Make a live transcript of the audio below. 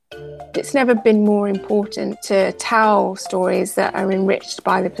It's never been more important to tell stories that are enriched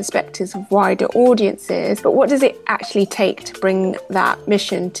by the perspectives of wider audiences. But what does it actually take to bring that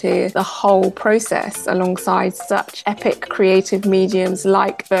mission to the whole process alongside such epic creative mediums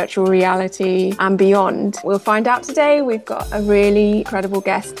like virtual reality and beyond? We'll find out today. We've got a really incredible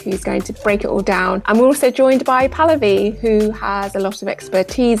guest who's going to break it all down. And we're also joined by Pallavi, who has a lot of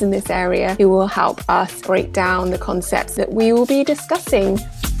expertise in this area, who will help us break down the concepts that we will be discussing.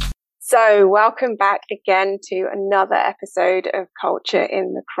 So welcome back again to another episode of Culture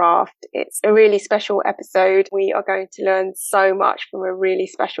in the Craft. It's a really special episode. We are going to learn so much from a really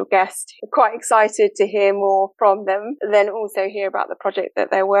special guest. We're quite excited to hear more from them, then also hear about the project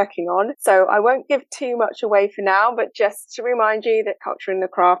that they're working on. So I won't give too much away for now, but just to remind you that Culture in the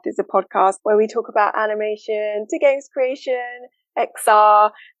Craft is a podcast where we talk about animation to games creation,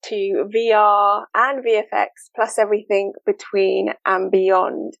 XR to VR and VFX, plus everything between and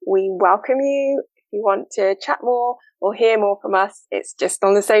beyond. We welcome you. If you want to chat more or hear more from us, it's just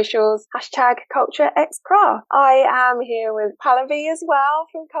on the socials, #CultureXCraft. I am here with Pallavi as well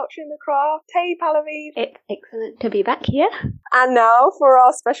from Culture in the Craft. Hey Pallavi. It's excellent to be back here. And now for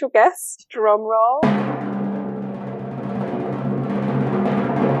our special guest, drum roll.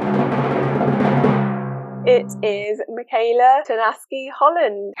 It is Michaela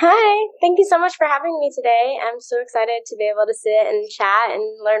Tanaski-Holland. Hi, thank you so much for having me today. I'm so excited to be able to sit and chat and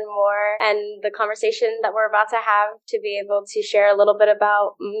learn more, and the conversation that we're about to have, to be able to share a little bit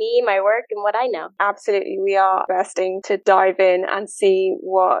about me, my work, and what I know. Absolutely, we are bursting to dive in and see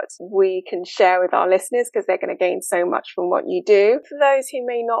what we can share with our listeners, because they're going to gain so much from what you do. For those who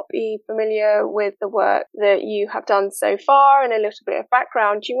may not be familiar with the work that you have done so far and a little bit of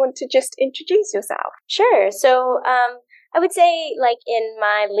background, do you want to just introduce yourself? Sure. So, I would say, like, in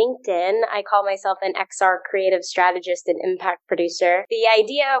my LinkedIn, I call myself an XR creative strategist and impact producer. The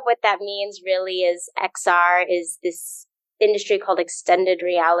idea of what that means really is XR is this industry called extended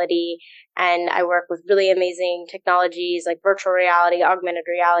reality. And I work with really amazing technologies like virtual reality, augmented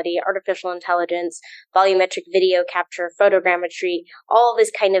reality, artificial intelligence, volumetric video capture, photogrammetry, all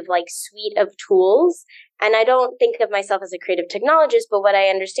this kind of like suite of tools. And I don't think of myself as a creative technologist, but what I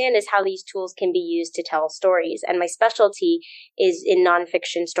understand is how these tools can be used to tell stories. And my specialty is in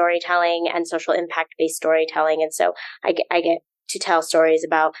nonfiction storytelling and social impact-based storytelling. And so I get to tell stories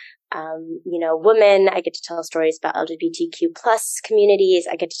about women. I get to tell stories about LGBTQ plus communities.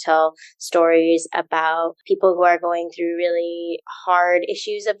 I get to tell stories about people who are going through really hard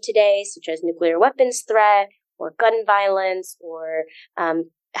issues of today, such as nuclear weapons threat or gun violence, or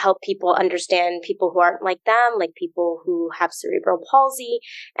help people understand people who aren't like them, like people who have cerebral palsy.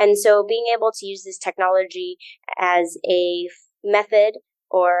 And so being able to use this technology as a method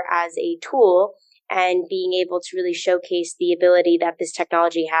or as a tool, and being able to really showcase the ability that this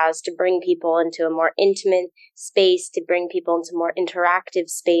technology has to bring people into a more intimate space, to bring people into more interactive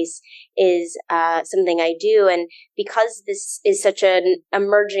space, is something I do. And because this is such an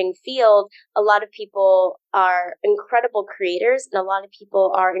emerging field, a lot of people are incredible creators and a lot of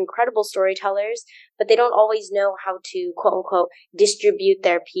people are incredible storytellers, but they don't always know how to, quote unquote, distribute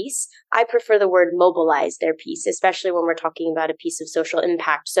their piece. I prefer the word mobilize their piece, especially when we're talking about a piece of social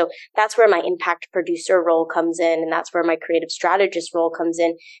impact. So that's where my impact producer role comes in, and that's where my creative strategist role comes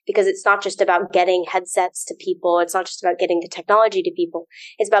in, because it's not just about getting headsets to people. It's not just about getting the technology to people.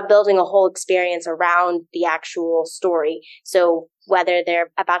 It's about building a whole experience around the actual story. So whether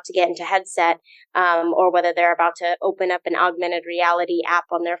they're about to get into headset, or whether they're about to open up an augmented reality app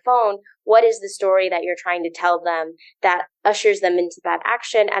on their phone, what is the story that you're trying to tell them that ushers them into that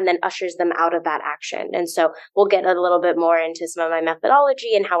action and then ushers them out of that action? And so we'll get a little bit more into some of my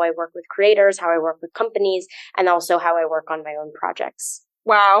methodology and how I work with creators, how I work with companies, and also how I work on my own projects.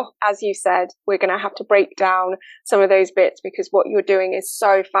 Wow, as you said, we're going to have to break down some of those bits, because what you're doing is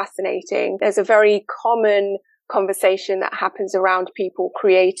so fascinating. There's a very common conversation that happens around people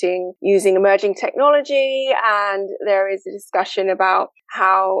creating using emerging technology, and there is a discussion about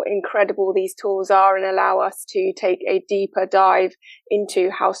how incredible these tools are and allow us to take a deeper dive into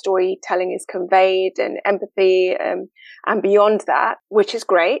how storytelling is conveyed and empathy and beyond that, which is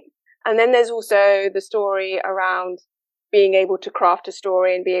great. And then there's also the story around being able to craft a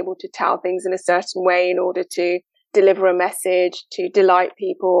story and be able to tell things in a certain way in order to deliver a message, to delight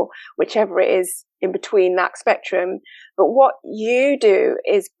people, whichever it is in between that spectrum. But what you do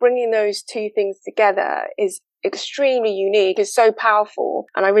is bringing those two things together is extremely unique, is so powerful.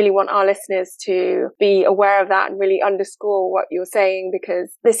 And I really want our listeners to be aware of that and really underscore what you're saying,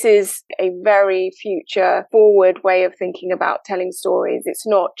 because this is a very future forward way of thinking about telling stories. It's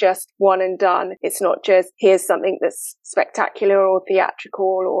not just one and done. It's not just here's something that's spectacular or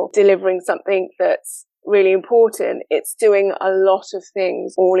theatrical or delivering something that's really important. It's doing a lot of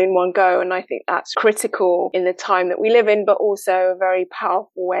things all in one go. And I think that's critical in the time that we live in, but also a very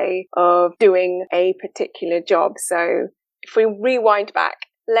powerful way of doing a particular job. So if we rewind back,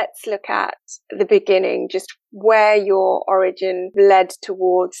 let's look at the beginning, just where your origin led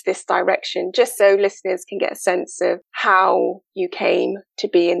towards this direction, just so listeners can get a sense of how you came to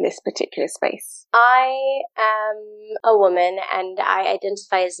be in this particular space. I am a woman and I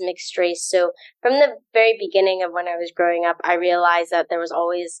identify as mixed race. So from the very beginning of when I was growing up, I realized that there was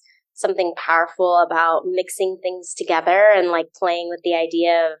always something powerful about mixing things together and like playing with the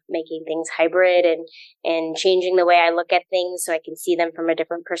idea of making things hybrid and changing the way I look at things so I can see them from a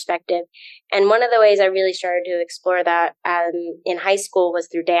different perspective. And one of the ways I really started to explore that in high school was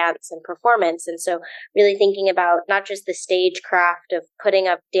through dance and performance. And so really thinking about not just the stage craft of putting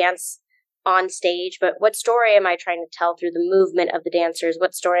up dance on stage, but what story am I trying to tell through the movement of the dancers?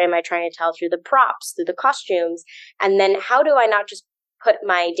 What story am I trying to tell through the props, through the costumes? And then how do I not just put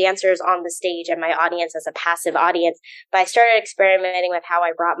my dancers on the stage and my audience as a passive audience, but I started experimenting with how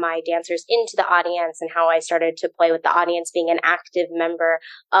I brought my dancers into the audience and how I started to play with the audience being an active member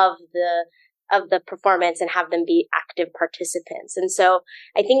of the performance and have them be active participants. And so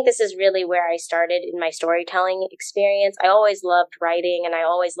I think this is really where I started in my storytelling experience. I always loved writing and I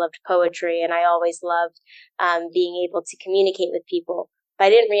always loved poetry and I always loved being able to communicate with people. But I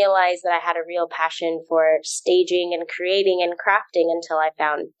didn't realize that I had a real passion for staging and creating and crafting until I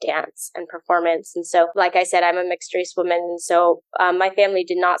found dance and performance. And so, like I said, I'm a mixed race woman. And so my family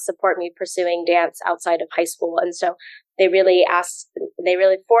did not support me pursuing dance outside of high school. And so they really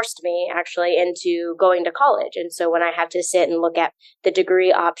forced me actually into going to college. And so when I had to sit and look at the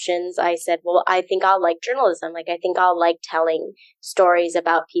degree options, I said, well, I think I'll like journalism. Like, I think I'll like telling stories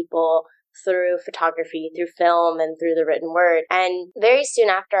about people through photography, through film, and through the written word. And very soon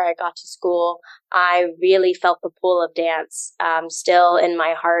after I got to school, I really felt the pull of dance still in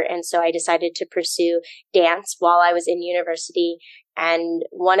my heart. And so I decided to pursue dance while I was in university. And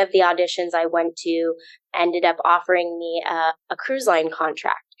one of the auditions I went to ended up offering me a cruise line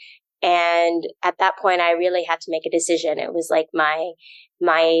contract. And at that point, I really had to make a decision. It was like my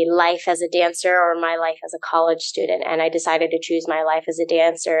life as a dancer or my life as a college student. And I decided to choose my life as a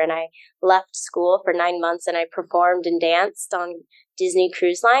dancer. And I left school for 9 months and I performed and danced on Disney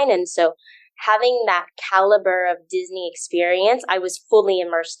Cruise Line. And so having that caliber of Disney experience, I was fully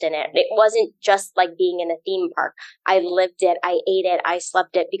immersed in it. It wasn't just like being in a theme park. I lived it, I ate it, I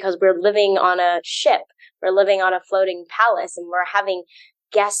slept it, because we're living on a ship. We're living on a floating palace and we're having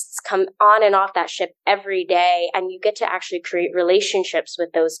guests come on and off that ship every day, and you get to actually create relationships with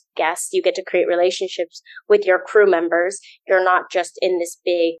those guests. You get to create relationships with your crew members. You're not just in this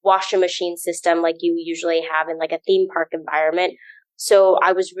big washing machine system like you usually have in like a theme park environment. So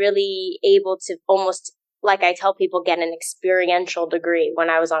I was really able to almost, like I tell people, get an experiential degree when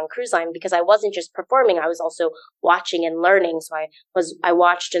I was on cruise line, because I wasn't just performing, I was also watching and learning. So I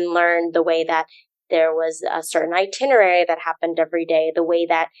watched and learned the way that there was a certain itinerary that happened every day, the way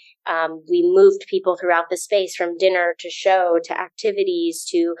that we moved people throughout the space, from dinner to show to activities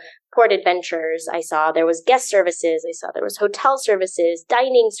to port adventures. I saw there was guest services. I saw there was hotel services,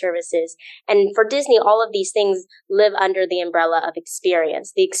 dining services. And for Disney, all of these things live under the umbrella of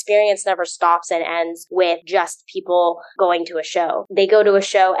experience. The experience never stops and ends with just people going to a show. They go to a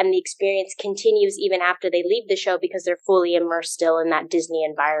show and the experience continues even after they leave the show, because they're fully immersed still in that Disney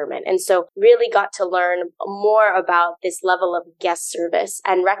environment. And so really got to learn more about this level of guest service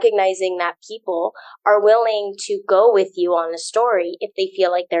and recognizing that people are willing to go with you on a story if they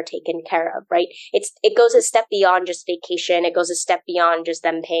feel like they're taken care of, right? It goes a step beyond just vacation. It goes a step beyond just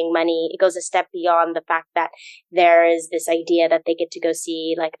them paying money. It goes a step beyond the fact that there is this idea that they get to go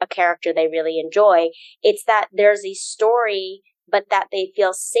see like a character they really enjoy. It's that there's a story, but that they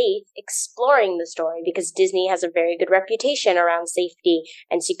feel safe exploring the story, because Disney has a very good reputation around safety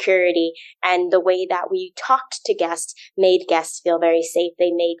and security. And the way that we talked to guests made guests feel very safe.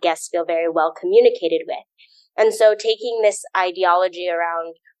 They made guests feel very well communicated with. And so taking this ideology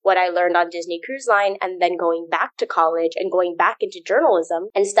around what I learned on Disney Cruise Line and then going back to college and going back into journalism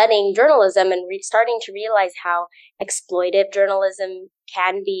and studying journalism and starting to realize how exploitive journalism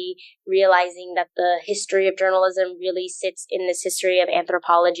can be realizing that the history of journalism really sits in this history of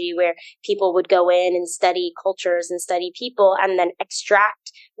anthropology, where people would go in and study cultures and study people and then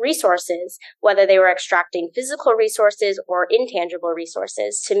extract resources, whether they were extracting physical resources or intangible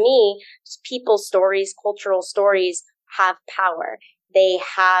resources. To me, people's stories, cultural stories have power. They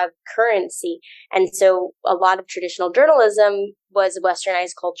have currency. And so a lot of traditional journalism was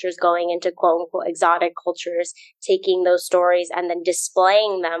westernized cultures going into quote unquote exotic cultures, taking those stories and then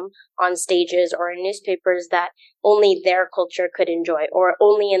displaying them on stages or in newspapers that only their culture could enjoy, or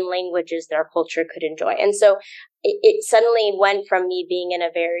only in languages their culture could enjoy. And so it suddenly went from me being in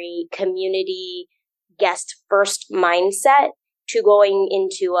a very community guest first mindset to going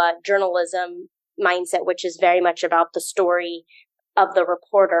into a journalism mindset, which is very much about the story of the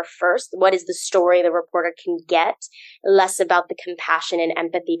reporter first. What is the story the reporter can get? Less about the compassion and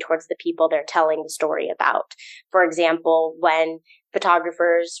empathy towards the people they're telling the story about. For example, when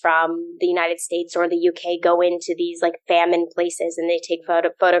photographers from the United States or the UK go into these like famine places and they take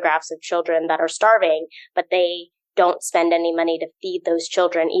photographs of children that are starving, but they don't spend any money to feed those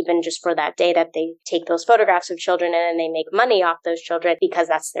children, even just for that day that they take those photographs of children and then they make money off those children because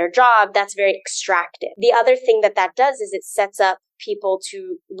that's their job. That's very extractive. The other thing that does is it sets up people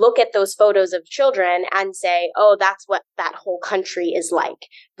to look at those photos of children and say, oh, that's what that whole country is like,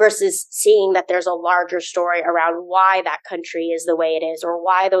 versus seeing that there's a larger story around why that country is the way it is, or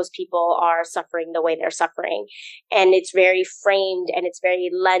why those people are suffering the way they're suffering. And it's very framed and it's very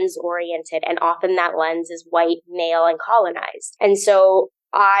lens oriented. And often that lens is white, male, and colonized. And so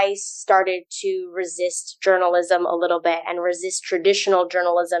I started to resist journalism a little bit and resist traditional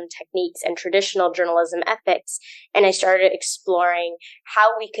journalism techniques and traditional journalism ethics. And I started exploring how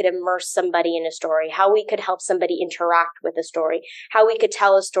we could immerse somebody in a story, how we could help somebody interact with a story, how we could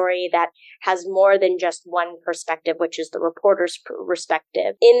tell a story that has more than just one perspective, which is the reporter's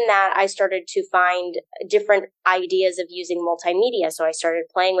perspective. In that, I started to find different ideas of using multimedia. So I started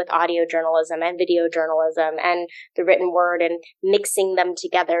playing with audio journalism and video journalism and the written word and mixing them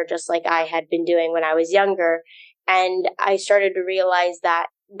together, just like I had been doing when I was younger. And I started to realize that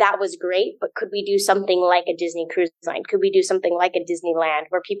was great, but could we do something like a Disney Cruise Line? Could we do something like a Disneyland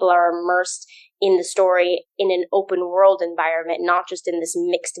where people are immersed in the story in an open world environment, not just in this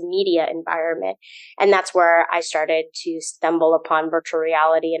mixed media environment? And that's where I started to stumble upon virtual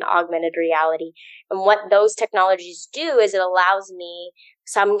reality and augmented reality. And what those technologies do is it allows me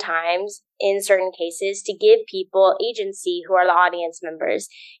sometimes, in certain cases, to give people agency who are the audience members.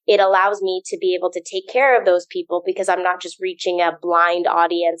 It allows me to be able to take care of those people because I'm not just reaching a blind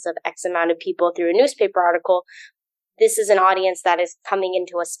audience of X amount of people through a newspaper article. This is an audience that is coming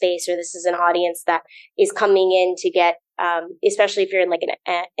into a space, or this is an audience that is coming in to get, especially if you're in like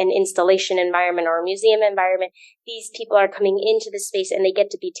an installation environment or a museum environment, these people are coming into the space and they get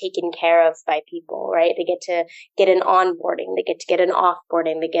to be taken care of by people, right? They get to get an onboarding, they get to get an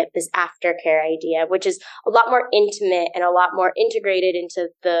offboarding, they get this aftercare idea, which is a lot more intimate and a lot more integrated into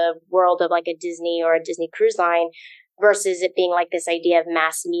the world of like a Disney or a Disney Cruise Line, versus it being like this idea of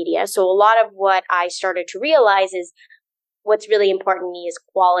mass media. So a lot of what I started to realize is what's really important to me is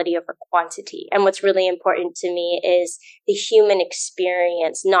quality over quantity. And what's really important to me is the human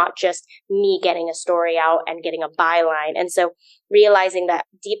experience, not just me getting a story out and getting a byline. And so realizing that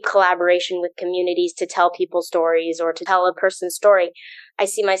deep collaboration with communities to tell people stories or to tell a person's story, I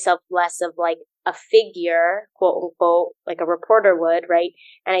see myself less of like a figure, quote unquote, like a reporter would, right?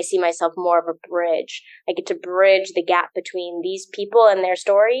 And I see myself more of a bridge. I get to bridge the gap between these people and their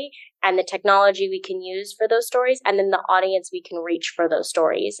story and the technology we can use for those stories, and then the audience we can reach for those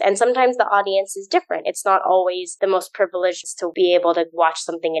stories. And sometimes the audience is different. It's not always the most privileged to be able to watch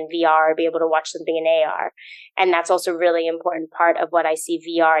something in VR or be able to watch something in AR. And that's also a really important part of what I see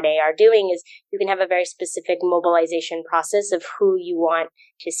VR and AR doing is you can have a very specific mobilization process of who you want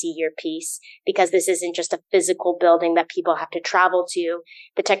to see your piece, because this isn't just a physical building that people have to travel to.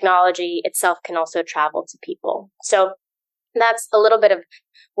 The technology itself can also travel to people. So that's a little bit of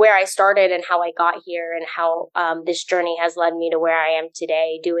where I started and how I got here and how this journey has led me to where I am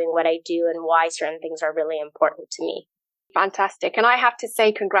today, doing what I do and why certain things are really important to me. Fantastic. And I have to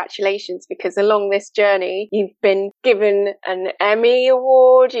say congratulations, because along this journey, you've been given an Emmy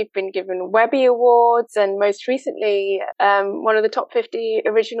Award, you've been given Webby Awards, and most recently, one of the top 50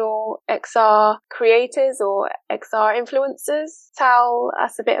 original XR creators or XR influencers. Tell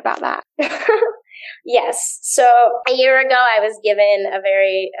us a bit about that. Yes. So a year ago, I was given a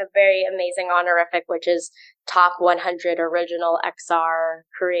very amazing honorific, which is top 100 original XR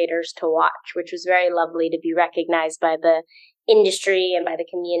creators to watch, which was very lovely to be recognized by the industry and by the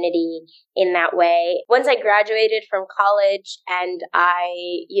community in that way. Once I graduated from college and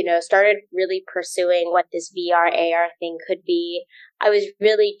I, started really pursuing what this VR AR thing could be, I was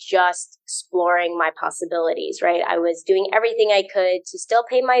really just exploring my possibilities, right? I was doing everything I could to still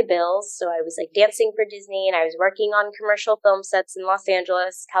pay my bills. So I was like dancing for Disney and I was working on commercial film sets in Los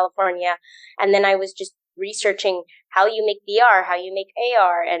Angeles, California. And then I was just researching how you make VR, how you make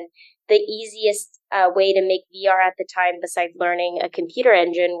AR, and the easiest way to make VR at the time, besides learning a computer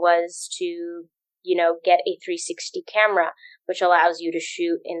engine, was to, get a 360 camera, which allows you to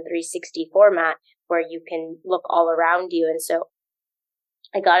shoot in 360 format where you can look all around you. And so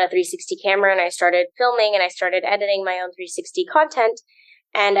I got a 360 camera and I started filming and I started editing my own 360 content.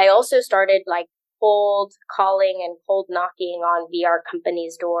 And I also started like cold calling and cold knocking on VR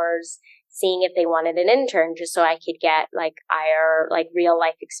companies' doors, seeing if they wanted an intern just so I could get like real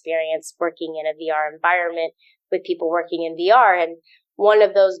life experience working in a VR environment with people working in VR. And one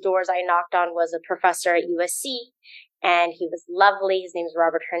of those doors I knocked on was a professor at USC, and he was lovely. His name is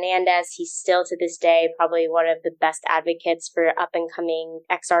Robert Hernandez. He's still to this day probably one of the best advocates for up and coming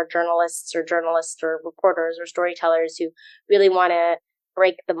XR journalists or reporters or storytellers who really want to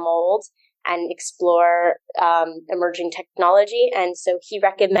break the mold and explore emerging technology. And so he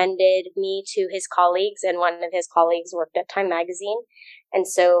recommended me to his colleagues, and one of his colleagues worked at Time Magazine. And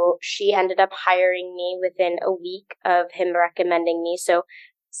so she ended up hiring me within a week of him recommending me. So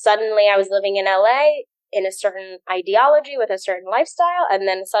suddenly I was living in LA in a certain ideology with a certain lifestyle. And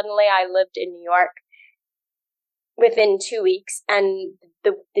then suddenly I lived in New York within 2 weeks. And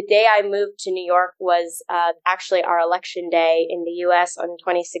the day I moved to New York was actually our election day in the US in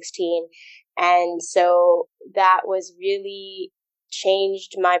 2016. And so that was really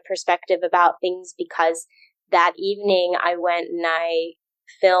changed my perspective about things, because that evening I went and I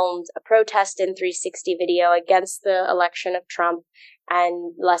filmed a protest in 360 video against the election of Trump.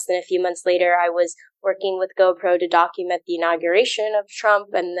 And less than a few months later, I was working with GoPro to document the inauguration of Trump.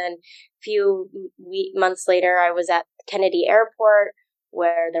 And then a few months later, I was at Kennedy Airport,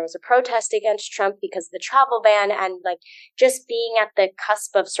 where there was a protest against Trump because of the travel ban, and like just being at the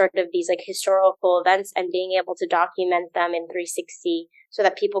cusp of sort of these like historical events and being able to document them in 360 so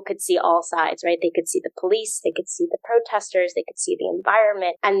that people could see all sides, right? They could see the police, they could see the protesters, they could see the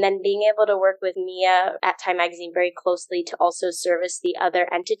environment, and then being able to work with Mia at Time Magazine very closely to also service the other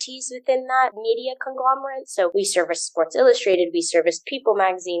entities within that media conglomerate. So we service Sports Illustrated, we service People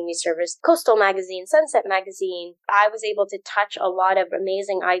Magazine, we service Coastal Magazine, Sunset Magazine. I was able to touch a lot of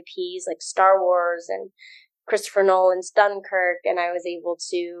amazing IPs like Star Wars and Christopher Nolan's Dunkirk, and I was able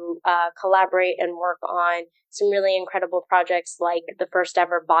to collaborate and work on some really incredible projects like the first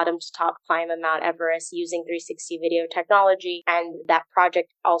ever bottom to top climb of Mount Everest using 360 video technology. And that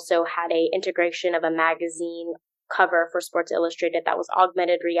project also had a integration of a magazine cover for Sports Illustrated that was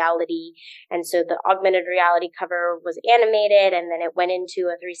augmented reality. And so the augmented reality cover was animated, and then it went into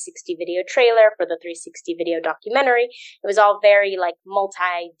a 360 video trailer for the 360 video documentary. It was all very like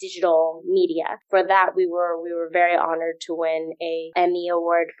multi-digital media. For that, we were very honored to win a Emmy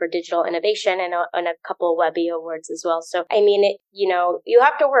Award for digital innovation and a couple Webby Awards as well. So, I mean, you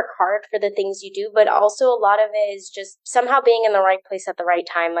have to work hard for the things you do, but also a lot of it is just somehow being in the right place at the right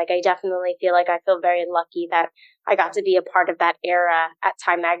time. Like, I definitely feel very lucky that I got to be a part of that era at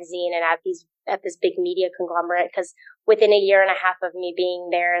Time Magazine and at this big media conglomerate, because within a year and a half of me being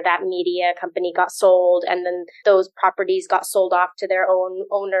there, that media company got sold, and then those properties got sold off to their own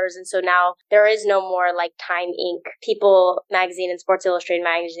owners. And so now there is no more like Time Inc. People Magazine and Sports Illustrated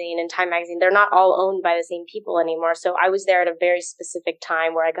Magazine and Time Magazine. They're not all owned by the same people anymore. So I was there at a very specific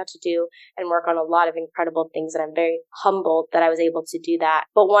time where I got to do and work on a lot of incredible things, and I'm very humbled that I was able to do that.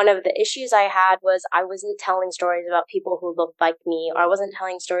 But one of the issues I had was I wasn't telling stories about people who looked like me, or I wasn't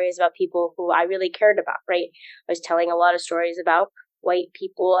telling stories about people who I really cared about, right? I was telling a lot of stories about white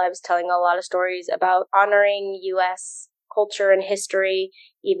people. I was telling a lot of stories about honoring U.S. culture and history,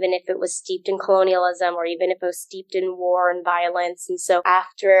 even if it was steeped in colonialism or even if it was steeped in war and violence. And so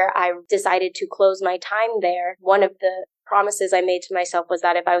after I decided to close my time there, one of the promises I made to myself was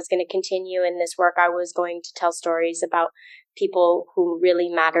that if I was going to continue in this work, I was going to tell stories about people who really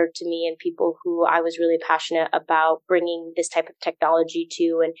mattered to me and people who I was really passionate about bringing this type of technology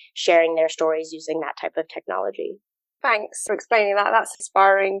to and sharing their stories using that type of technology. Thanks for explaining that. That's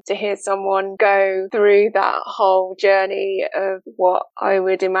inspiring to hear someone go through that whole journey of what I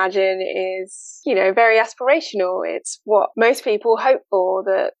would imagine is, very aspirational. It's what most people hope for,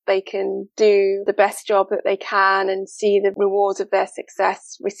 that they can do the best job that they can and see the rewards of their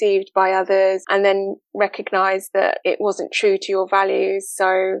success received by others, and then recognize that it wasn't true to your values.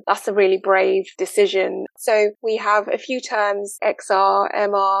 So that's a really brave decision. So we have a few terms: XR,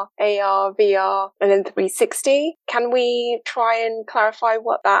 MR, AR, VR, and then 360. Can we try and clarify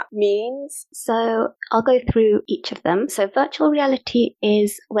what that means? So I'll go through each of them. So virtual reality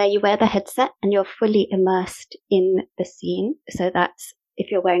is where you wear the headset and you're fully immersed in the scene. So that's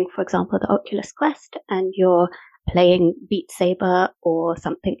if you're wearing, for example, the Oculus Quest and you're playing Beat Saber or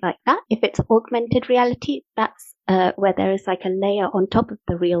something like that. If it's augmented reality, that's where there is like a layer on top of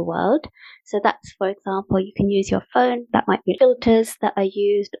the real world. So that's, for example, you can use your phone. That might be filters that are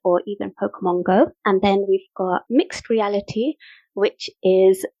used, or even Pokemon Go. And then we've got mixed reality, which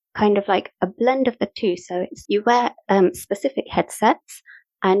is kind of like a blend of the two. So you wear specific headsets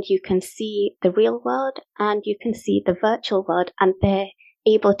and you can see the real world and you can see the virtual world, and they're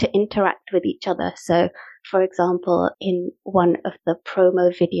able to interact with each other. So, for example, in one of the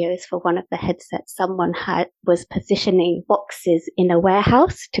promo videos for one of the headsets, someone was positioning boxes in a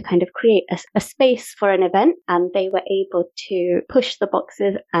warehouse to kind of create a space for an event, and they were able to push the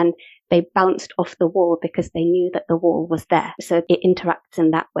boxes and they bounced off the wall because they knew that the wall was there. So it interacts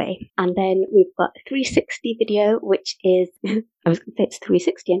in that way. And then we've got 360 video, which is, I was going to say it's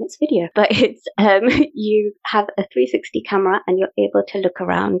 360 and it's video, but it's, you have a 360 camera and you're able to look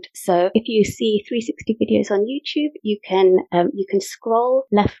around. So if you see 360 videos on YouTube, you can scroll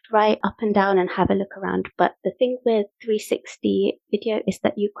left, right, up and down and have a look around. But the thing with 360 video is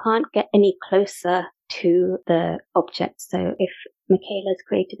that you can't get any closer to the object. So if Michaela's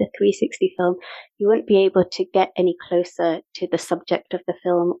created a 360 film, you won't be able to get any closer to the subject of the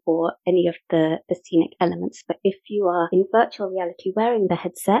film or any of the scenic elements. But if you are in virtual reality wearing the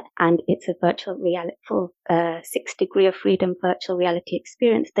headset and it's a virtual reality, full 6 degree of freedom virtual reality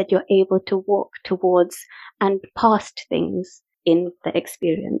experience, then you're able to walk towards and past things in the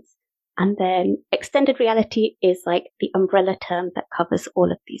experience. And then extended reality is like the umbrella term that covers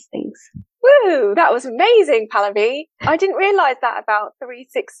all of these things. Woo! That was amazing, Pallavi. I didn't realise that about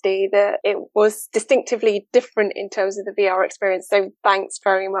 360, that it was distinctively different in terms of the VR experience. So thanks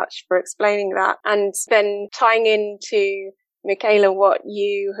very much for explaining that. And then tying into, Michaela, what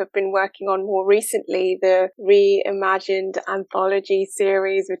you have been working on more recently, the Reimagined anthology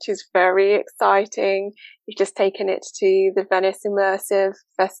series, which is very exciting. You've just taken it to the Venice Immersive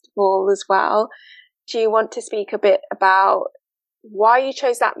Festival as well. Do you want to speak a bit about why you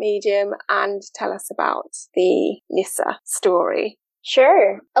chose that medium and tell us about the Nissa story?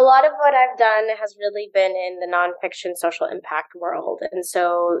 Sure. A lot of what I've done has really been in the nonfiction social impact world. And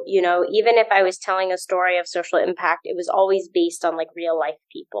so, even if I was telling a story of social impact, it was always based on like real life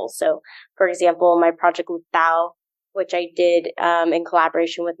people. So, for example, my project with Thao, which I did in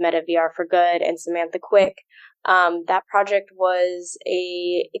collaboration with Meta VR for Good and Samantha Quick, that project was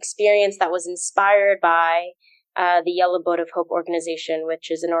a experience that was inspired by the Yellow Boat of Hope organization,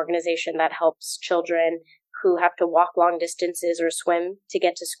 which is an organization that helps children who have to walk long distances or swim to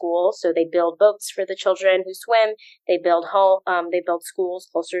get to school. So they build boats for the children who swim. They build schools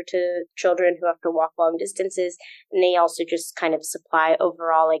closer to children who have to walk long distances. And they also just kind of supply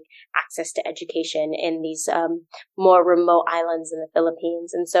overall like access to education in these more remote islands in the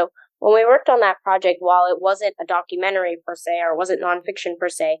Philippines. And so when we worked on that project, while it wasn't a documentary per se, or wasn't nonfiction per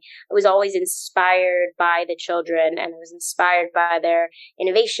se, I was always inspired by the children, and I was inspired by their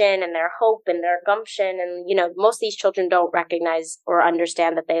innovation and their hope and their gumption. And, most of these children don't recognize or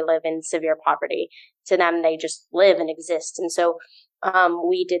understand that they live in severe poverty. To them, they just live and exist. And so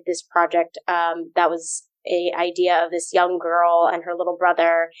we did this project that was a idea of this young girl and her little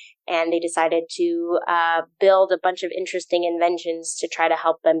brother, and they decided to build a bunch of interesting inventions to try to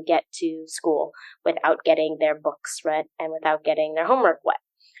help them get to school without getting their books read and without getting their homework wet.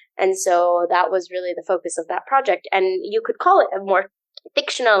 And so that was really the focus of that project. And you could call it a more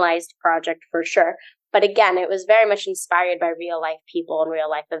fictionalized project for sure. But again, it was very much inspired by real life people and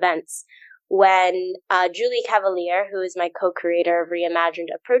real life events. When Julie Cavalier, who is my co-creator of Reimagined,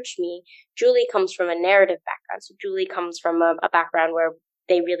 approached me, Julie comes from a narrative background. So Julie comes from a background where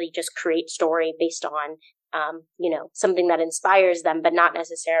they really just create story based on, something that inspires them, but not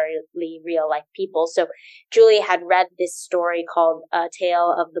necessarily real life people. So Julie had read this story called A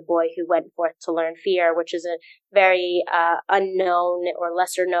Tale of the Boy Who Went Forth to Learn Fear, which is a very unknown or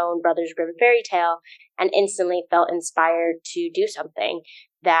lesser known Brothers Grimm fairy tale, and instantly felt inspired to do something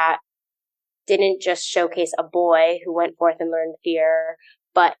that didn't just showcase a boy who went forth and learned fear,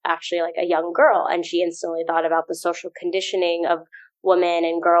 but actually like a young girl. And she instantly thought about the social conditioning of women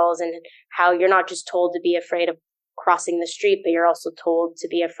and girls and how you're not just told to be afraid of crossing the street, but you're also told to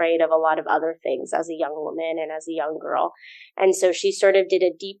be afraid of a lot of other things as a young woman and as a young girl. And so she sort of did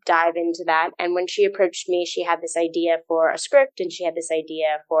a deep dive into that. And when she approached me, she had this idea for a script and she had this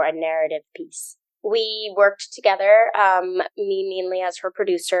idea for a narrative piece. We worked together, me mainly as her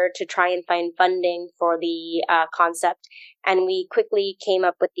producer, to try and find funding for the concept. And we quickly came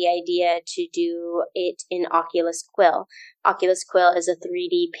up with the idea to do it in Oculus Quill. Oculus Quill is a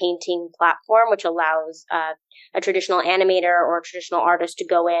 3D painting platform which allows a traditional animator or a traditional artist to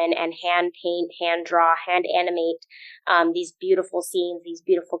go in and hand paint, hand draw, hand animate these beautiful scenes, these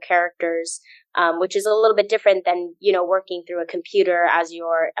beautiful characters, which is a little bit different than, working through a computer as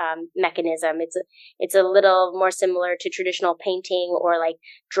your mechanism. It's a little more similar to traditional painting or like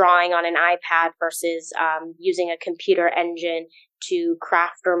drawing on an iPad versus using a computer engine to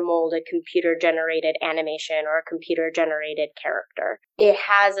craft or mold a computer-generated animation or a computer-generated character. It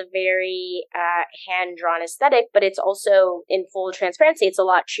has a very hand-drawn aesthetic, but it's also, in full transparency, it's a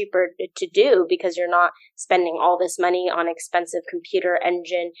lot cheaper to do because you're not spending all this money on expensive computer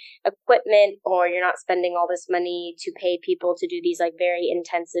engine equipment, or you're not spending all this money to pay people to do these like very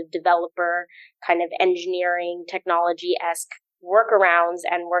intensive developer kind of engineering technology-esque workarounds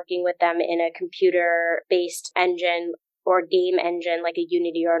and working with them in a computer-based engine or game engine like a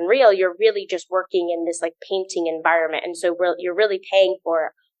Unity or Unreal. You're really just working in this like painting environment. And so you're really paying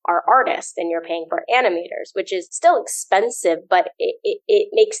for our artists and you're paying for animators, which is still expensive, but it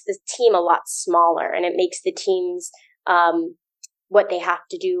makes the team a lot smaller and it makes the teams what they have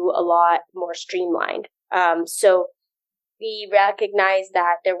to do a lot more streamlined. So we recognized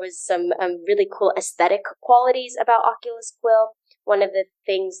that there was some really cool aesthetic qualities about Oculus Quill. One of the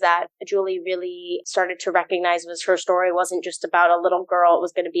things that Julie really started to recognize was her story wasn't just about a little girl, it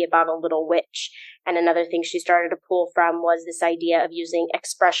was going to be about a little witch. And another thing she started to pull from was this idea of using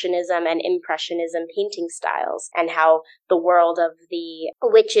expressionism and impressionism painting styles, and how the world of the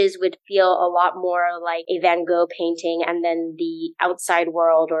witches would feel a lot more like a Van Gogh painting, and then the outside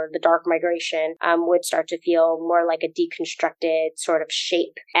world or the dark migration would start to feel more like a deconstructed sort of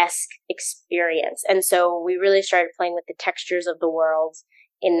shape-esque experience. And so we really started playing with the textures of the world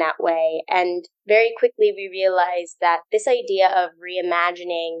in that way. And very quickly we realized that this idea of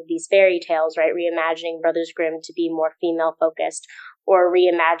reimagining these fairy tales, right, reimagining Brothers Grimm to be more female focused, or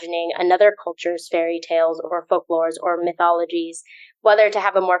reimagining another culture's fairy tales or folklores or mythologies, whether to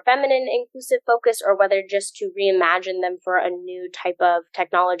have a more feminine inclusive focus or whether just to reimagine them for a new type of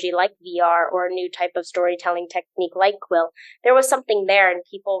technology like VR or a new type of storytelling technique like Quill. There was something there, and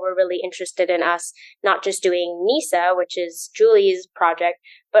people were really interested in us not just doing Nisa, which is Julie's project,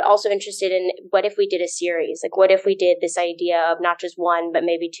 but also interested in what if we did a series? Like, what if we did this idea of not just one, but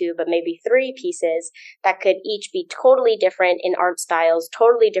maybe two, but maybe three pieces that could each be totally different in art styles,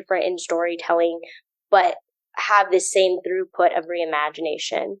 totally different in storytelling, but have this same throughput of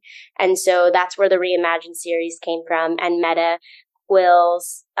reimagination. And so that's where the Reimagine series came from. And Meta's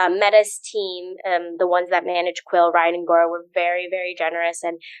team, the ones that manage Quill, Ryan and Gora, were very, very generous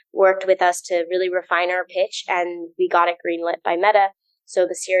and worked with us to really refine our pitch, and we got it greenlit by Meta. So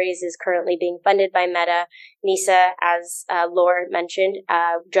the series is currently being funded by Meta. Nisa, as Laura mentioned,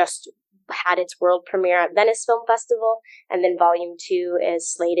 just had its world premiere at Venice Film Festival, and then Volume 2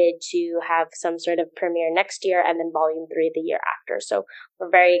 is slated to have some sort of premiere next year, and then Volume 3 the year after. So we're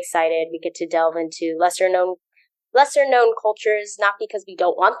very excited. We get to delve into lesser known cultures, not because we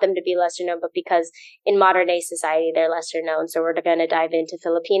don't want them to be lesser known, but because in modern day society, they're lesser known. So we're going to dive into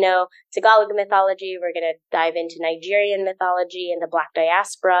Filipino, Tagalog mythology. We're going to dive into Nigerian mythology and the Black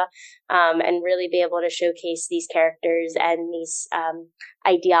diaspora, and really be able to showcase these characters and these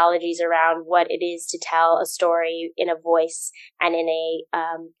ideologies around what it is to tell a story in a voice and in a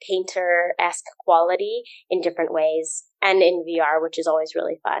painter-esque quality in different ways, and in VR, which is always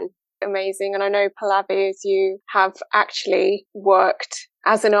really fun. Amazing. And I know, Pallavi, you have actually worked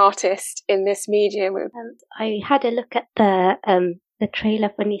as an artist in this medium. I had a look at the trailer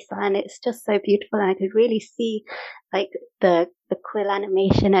for Nisa, and it's just so beautiful, and I could really see like the quill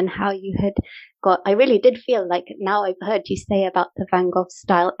animation and how you had got. I really did feel like, now I've heard you say about the Van Gogh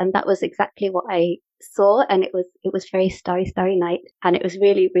style, and that was exactly what I saw, and it was very starry night, and it was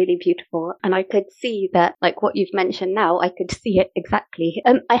really, really beautiful. And I could see that, like what you've mentioned now, I could see it exactly.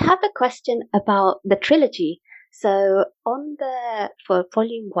 I have a question about the trilogy. So for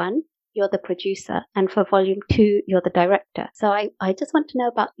Volume 1, you're the producer, and for Volume 2, you're the director. So I just want to know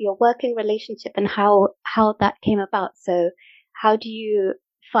about your working relationship and how that came about. So how do you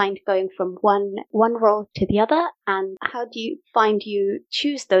find going from one role to the other, and how do you find you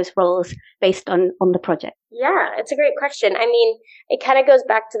choose those roles based on the project? Yeah, it's a great question. I mean, it kind of goes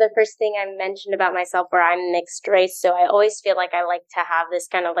back to the first thing I mentioned about myself, where I'm mixed race. So I always feel like I like to have this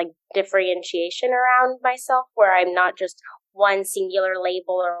kind of like differentiation around myself, where I'm not just one singular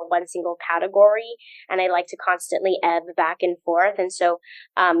label or one single category, and I like to constantly ebb back and forth. And so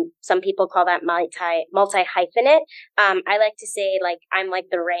some people call that multi-hyphenate. I like to say, like, I'm like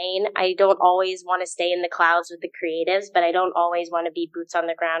the rain. I don't always want to stay in the clouds with the creatives, but I don't always want to be boots on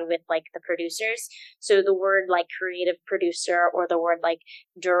the ground with like the producers. So the word like creative producer or the word like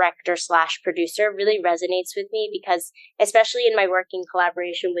director/producer really resonates with me, because especially in my working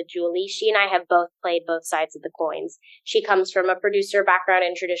collaboration with Julie, she and I have both played both sides of the coins. She comes from a producer background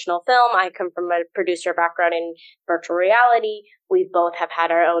in traditional film. I come from a producer background in virtual reality. We both have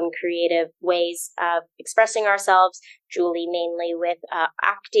had our own creative ways of expressing ourselves. Julie mainly with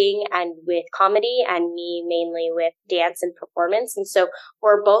acting and with comedy, and me mainly with dance and performance. And so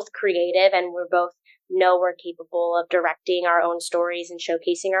we're both creative, and we're both know we're capable of directing our own stories and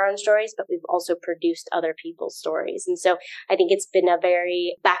showcasing our own stories, but we've also produced other people's stories. And so I think it's been a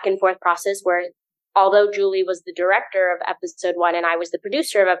very back and forth process where, although Julie was the director of episode 1 and I was the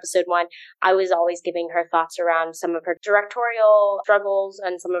producer of episode 1, I was always giving her thoughts around some of her directorial struggles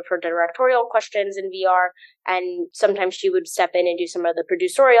and some of her directorial questions in VR. And sometimes she would step in and do some of the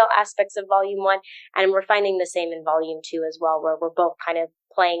producerial aspects of volume 1. And we're finding the same in volume 2 as well, where we're both kind of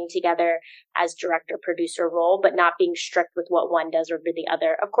playing together as director-producer role, but not being strict with what one does over the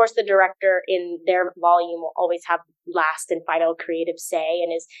other. Of course, the director in their volume will always have last and final creative say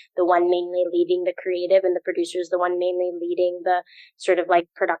and is the one mainly leading the creative, and the producer is the one mainly leading the sort of like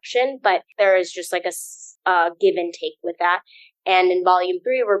production. But there is just like a give and take with that. And in volume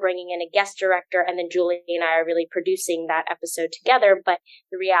 3, we're bringing in a guest director, and then Julie and I are really producing that episode together. But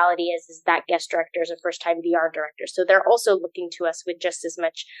the reality is that guest director is a first-time VR director. So they're also looking to us with just as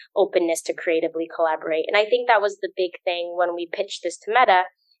much openness to creatively collaborate. And I think that was the big thing when we pitched this to Meta,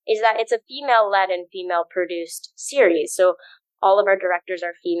 is that it's a female-led and female-produced series. So all of our directors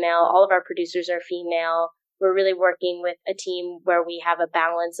are female, all of our producers are female. We're really working with a team where we have a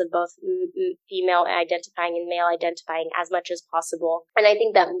balance of both female identifying and male identifying as much as possible. And I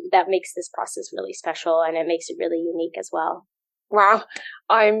think that makes this process really special, and it makes it really unique as well. Wow.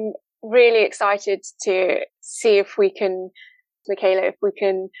 I'm really excited to see if we can, Michaela, if we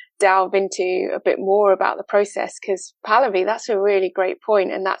can delve into a bit more about the process, because Pallavi, that's a really great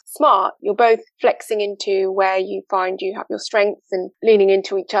point, and that's smart. You're both flexing into where you find you have your strengths and leaning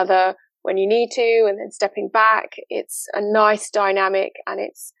into each other when you need to, and then stepping back. It's a nice dynamic, and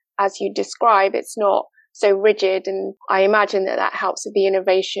it's, as you describe, it's not so rigid. And I imagine that helps with the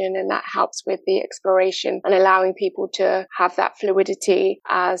innovation, and that helps with the exploration and allowing people to have that fluidity,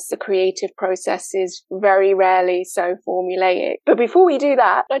 as the creative process is very rarely so formulaic. But before we do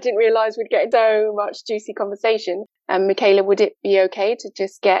that, I didn't realize we'd get so much juicy conversation. Michaela, would it be okay to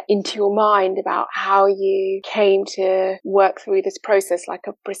just get into your mind about how you came to work through this process, like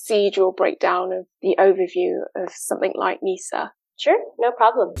a procedural breakdown of the overview of something like NISA? Sure, no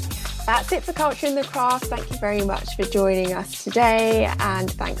problem. That's it for Culture in the Craft. Thank you very much for joining us today,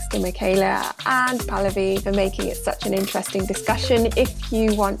 and thanks to Michaela and Pallavi for making it such an interesting discussion. If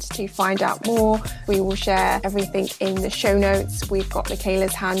you want to find out more, we will share everything in the show notes. We've got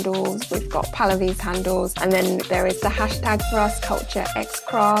Michaela's handles, we've got Pallavi's handles, and then there is the hashtag for us,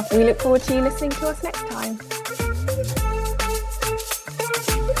 CultureXCraft. We look forward to you listening to us next time.